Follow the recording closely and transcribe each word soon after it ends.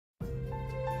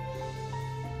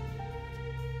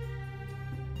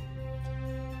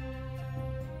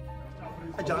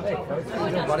Hi, John. How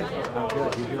you doing, buddy?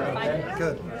 Good. You doing okay?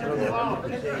 Good.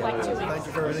 Thank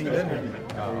you for everything you did here.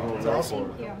 It's awesome.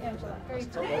 What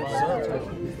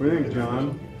do you think,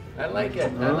 John? I like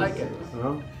it. I like it.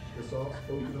 Huh?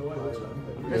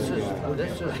 This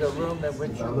is the room in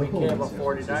which you became a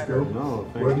 49er. No,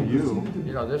 thanks to you.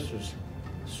 You know, this is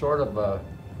sort of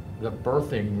the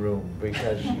birthing room,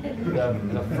 because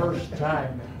the first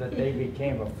time that they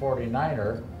became a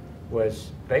 49er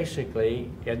was basically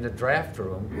in the draft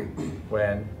room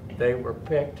when they were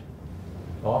picked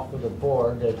off of the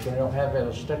board. They don't have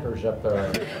any stickers up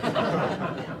there.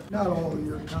 Not all of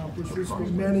your accomplishments, but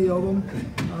many of them.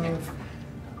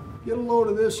 Get a load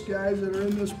of this, guys, that are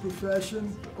in this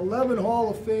profession. 11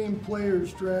 Hall of Fame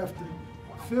players drafted,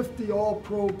 50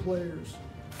 All-Pro players,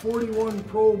 41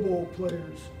 Pro Bowl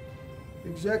players,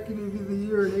 Executive of the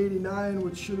Year in '89,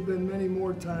 which should have been many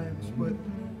more times, but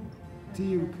to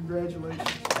you, congratulations.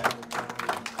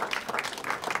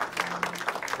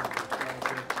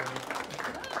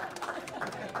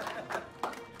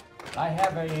 I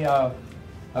have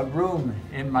a room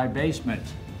in my basement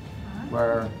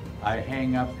where I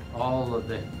hang up all of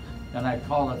the, and I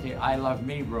call it the I Love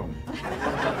Me room.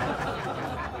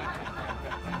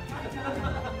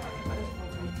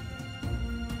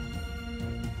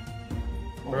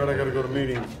 All right, I gotta go to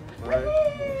meetings. All right,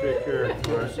 take care. All right,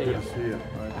 good to see you.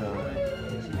 All right,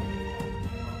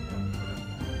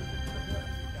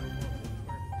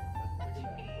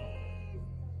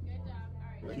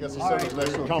 I guess I said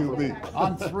national QB.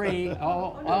 On three,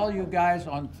 all you guys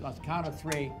on the count of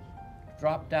three,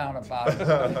 drop down about it.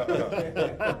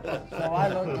 So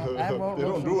I won't They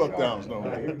don't look do so up short. downs no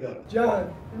more.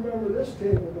 John, you remember this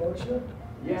table, don't you?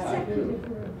 Yeah, I do.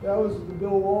 That was the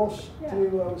Bill Walsh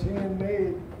table that was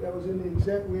handmade. That was in the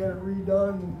exec. We had it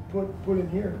redone and put in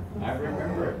here. I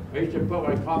remember it. I used to put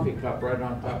my coffee cup right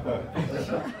on top of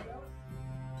it.